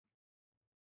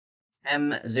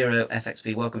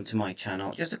M0FXB, welcome to my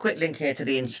channel. Just a quick link here to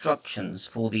the instructions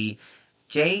for the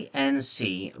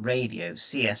JNC Radio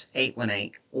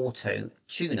CS818 Auto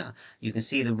Tuner. You can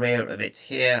see the rear of it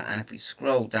here, and if we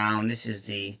scroll down, this is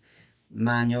the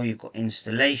manual. You've got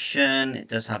installation. It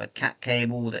does have a cat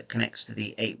cable that connects to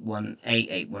the 818,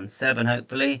 817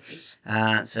 hopefully.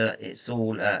 So it's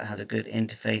all has a good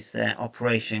interface there.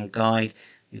 Operation guide.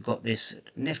 You've got this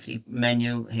nifty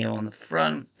menu here on the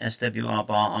front, SWR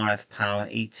bar, RF power,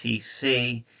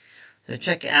 ETC. So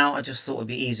check it out. I just thought it'd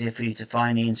be easier for you to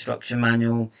find the instruction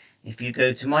manual if you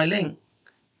go to my link.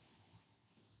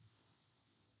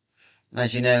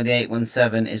 As you know, the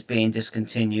 817 is being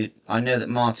discontinued. I know that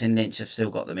Martin Lynch have still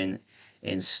got them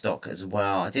in stock as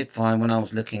well. I did find when I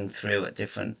was looking through at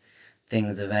different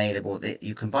things available that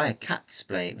you can buy a cat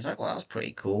display. It was like, well, that was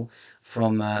pretty cool,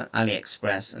 from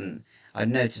AliExpress, and I've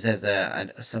noticed there's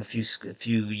a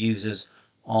few users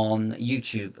on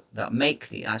YouTube that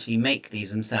actually make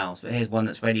these themselves. But here's one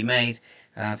that's ready made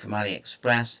from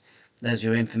AliExpress. There's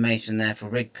your information there for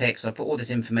rig picks. I put all this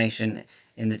information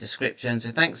in the description.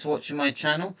 So thanks for watching my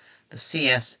channel, the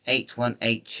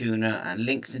CS818 tuner, and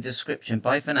links in the description.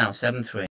 Bye for now. 7-3.